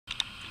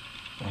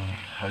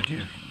how do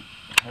you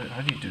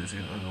how do you do this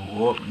again?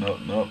 Oh,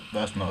 no,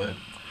 that's not it.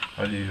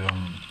 How do you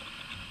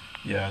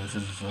yeah, this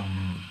is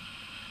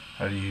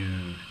how do you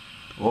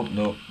oh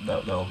no,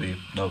 that'll be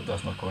no,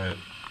 that's not quite it.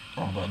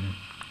 Wrong button.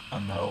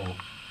 And that'll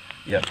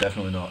yeah,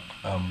 definitely not.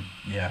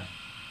 Yeah.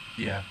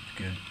 Yeah,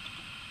 good.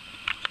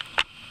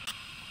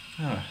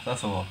 Ah,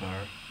 that's a lot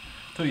better.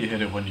 Don't you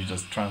hate it when you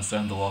just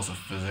transcend the laws of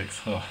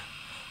physics? Oh,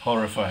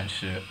 horrifying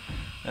shit.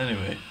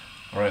 Anyway,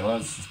 alright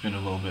lads, it's been a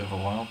little bit of a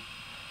while.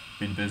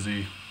 Been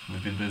busy,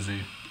 we've been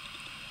busy.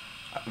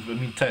 I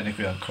mean,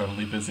 technically I'm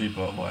currently busy,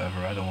 but whatever,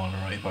 I don't want to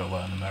write about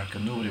Latin America.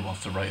 Nobody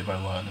wants to write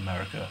about Latin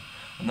America.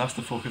 And that's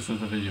the focus of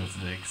the video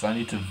today, because I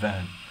need to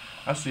vent.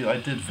 Actually, I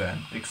did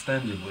vent,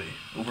 extendedly,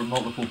 over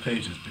multiple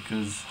pages,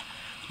 because,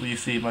 well, you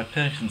see, my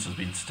patience has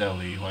been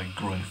steadily, like,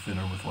 growing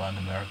thinner with Latin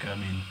America. I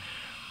mean,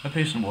 my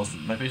patience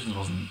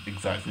wasn't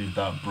exactly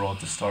that broad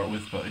to start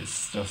with, but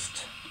it's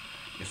just,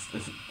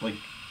 it's like,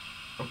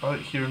 about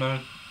here now,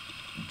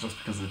 just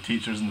because the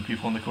teachers and the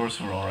people on the course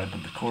were alright,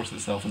 but the course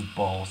itself is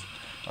balls.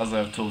 As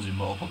I've told you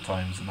multiple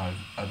times, and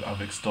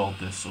I've extolled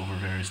this over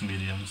various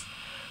mediums,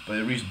 but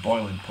it reached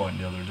boiling point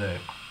the other day,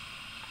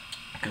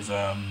 because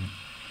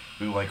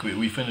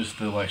we finished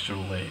the lecture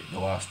late the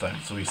last time,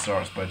 so he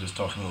starts by just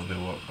talking a little bit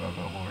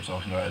about what we're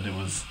talking about, and it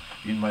was,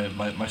 I mean,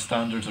 my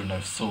standards are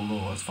now so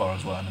low as far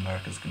as Latin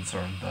America is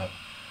concerned that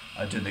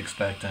I didn't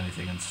expect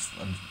anything,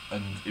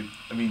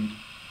 I mean,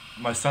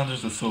 my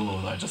standards are so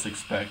low that I just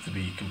expect to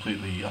be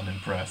completely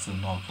unimpressed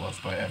and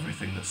nonplussed by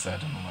everything that's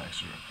said in the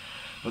lecture.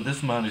 But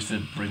this managed to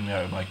bring me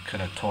out of my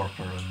kind of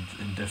torpor and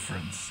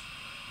indifference,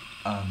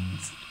 and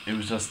it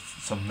was just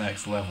some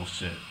next level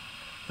shit.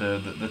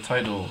 The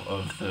title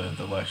of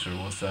the lecture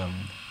was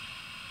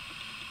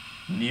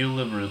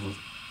neoliberalism.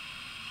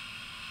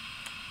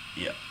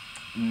 Yeah,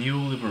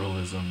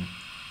 neoliberalism.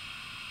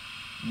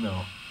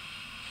 No,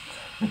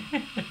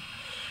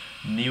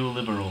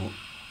 neoliberal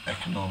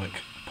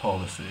economic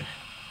policy.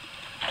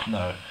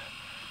 No.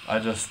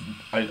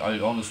 I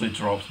honestly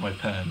dropped my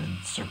pen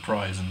in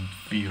surprise and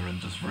fear and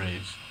just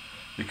rage,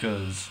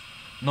 because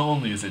not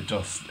only is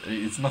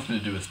it's nothing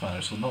to do with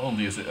Spanish, so not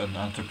only is it an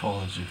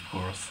anthropology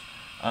course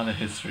and a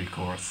history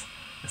course,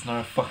 it's now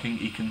a fucking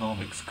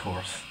economics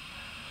course.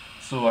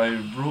 So I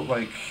wrote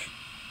like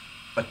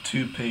a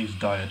 2-page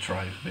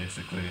diatribe,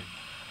 basically,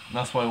 and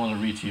that's what I want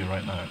to read to you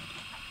right now.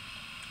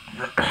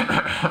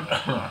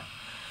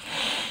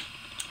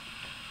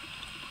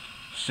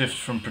 Shift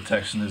from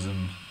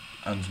protectionism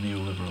and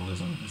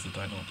neoliberalism is the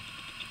title.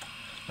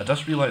 I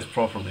just realised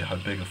properly how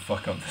big a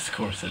fuck up this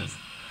course is.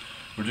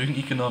 We're doing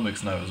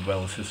economics now as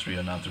well as history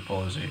and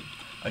anthropology.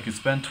 I could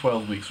spend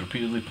 12 weeks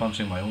repeatedly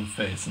punching my own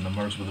face and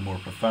emerge with a more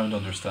profound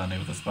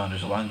understanding of the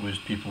Spanish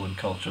language, people and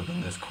culture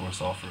than this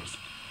course offers.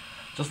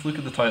 Just look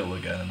at the title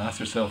again and ask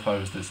yourself, how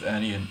is this in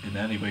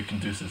any way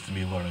conducive to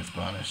me learning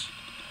Spanish?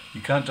 You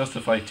can't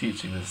justify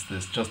teaching this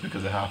just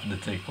because it happened to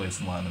take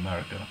place in Latin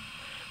America.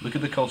 Look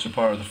at the culture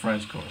part of the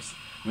French course.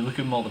 We look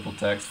at multiple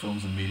text,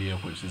 films and media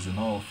which is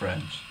all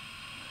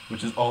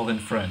in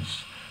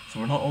French. So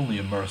we're not only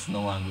immersed in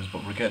the language,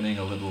 but we're getting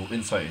a little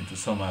insight into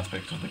some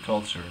aspects of the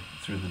culture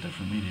through the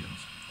different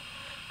mediums.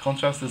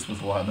 Contrast this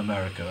with Latin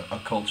America, a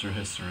culture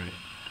history.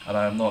 And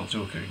I am not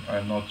joking.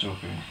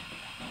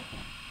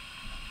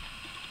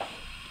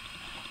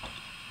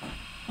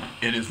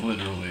 It is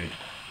literally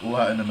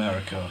Latin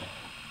America,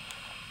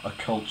 a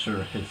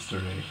culture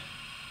history.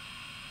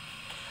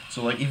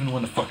 So like, even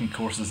when the fucking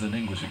course is in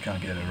English, you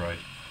can't get it right.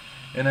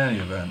 In any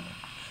event,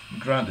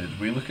 granted,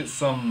 we look at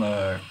some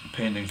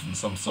paintings and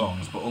some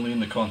songs, but only in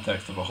the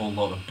context of a whole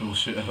lot of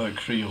bullshit about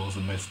Creoles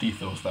and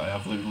mestizos that I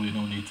have literally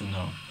no need to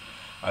know.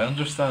 I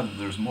understand that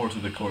there's more to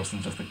the course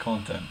than just the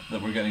content,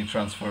 that we're getting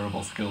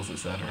transferable skills,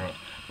 etc.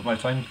 But my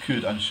time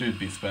could and should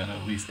be spent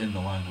at least in the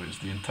language.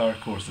 The entire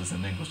course is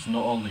in English, so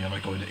not only am I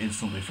going to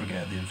instantly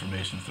forget the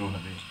information thrown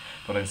at me,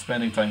 but I'm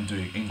spending time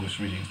doing English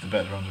readings to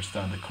better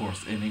understand the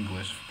course in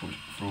English,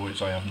 for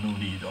which I have no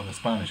need of a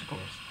Spanish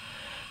course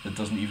that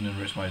doesn't even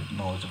enrich my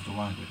knowledge of the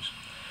language.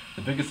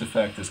 The biggest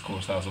effect this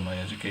course has on my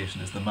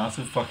education is the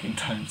massive fucking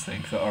time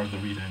sink that are the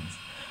readings.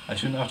 I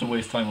shouldn't have to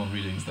waste time on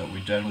readings that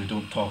we generally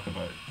don't talk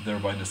about,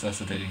 thereby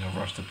necessitating a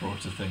rushed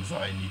approach to things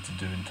that I need to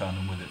do in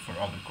tandem with it for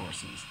other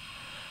courses.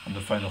 And the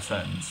final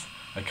sentence: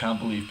 I can't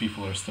believe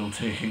people are still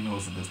taking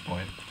those at this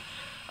point.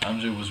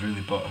 Andrew was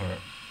really butthurt.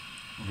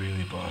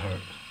 Really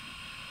butthurt.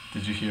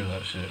 Did you hear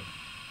that shit?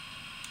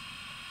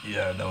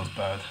 Yeah, that was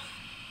bad.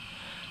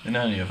 In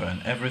any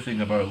event,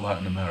 everything about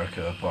Latin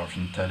America apart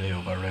from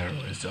Tadeo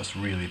Barrero is just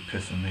really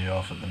pissing me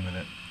off at the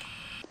minute.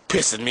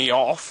 Pissing me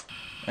off?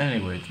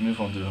 Anyway, to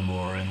move on to a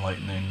more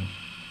enlightening,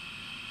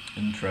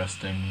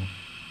 interesting,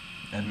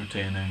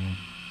 entertaining,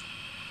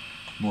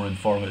 more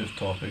informative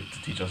topic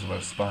to teach us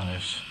about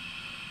Spanish,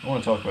 I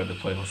want to talk about the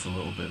playlist a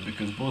little bit,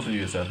 because both of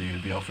you said that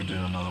you'd be up for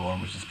doing another one,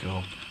 which is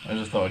cool. I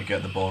just thought I'd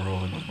get the ball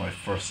rolling with my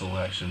first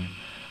selection,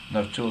 and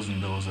I've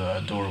chosen those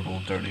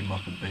adorable Dirty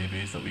Muppet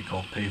babies that we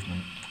call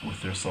Pavement, with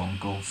their song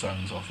Gold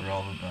Soundz off their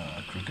album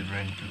Crooked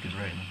Rain,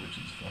 which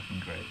is fucking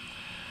great.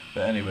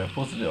 But anyway, I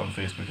posted it on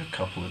Facebook a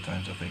couple of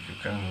times, I think. I'm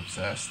kind of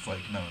obsessed, like,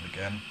 now and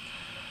again.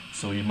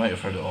 So you might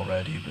have heard it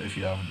already, but if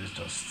you haven't, it's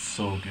just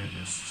so good.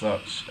 It's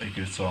such a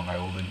good song. I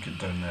will link it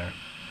down there,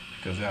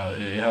 because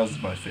it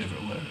has my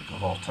favourite lyric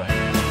of all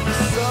time.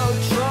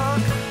 So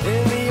drunk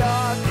in the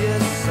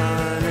August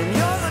sun, and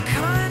you're the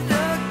kind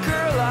of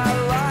girl I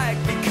like,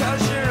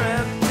 because you're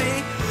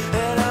empty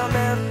and I'm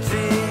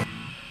empty.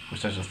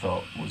 Which I just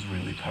thought was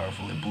really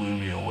powerful. It blew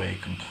me away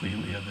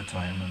completely at the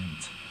time,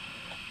 and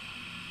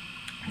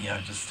yeah,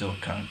 I just still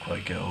can't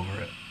quite get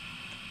over it.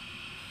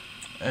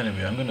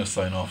 Anyway, I'm going to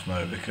sign off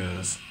now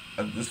because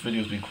this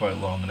video's been quite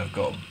long and I've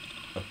got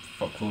a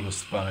fuckload of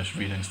Spanish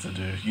readings to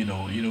do. You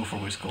know for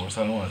which course.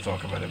 I don't want to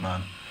talk about it,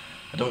 man.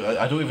 I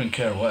don't even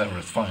care. Whatever,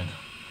 it's fine.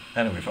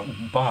 Anyway,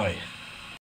 bye.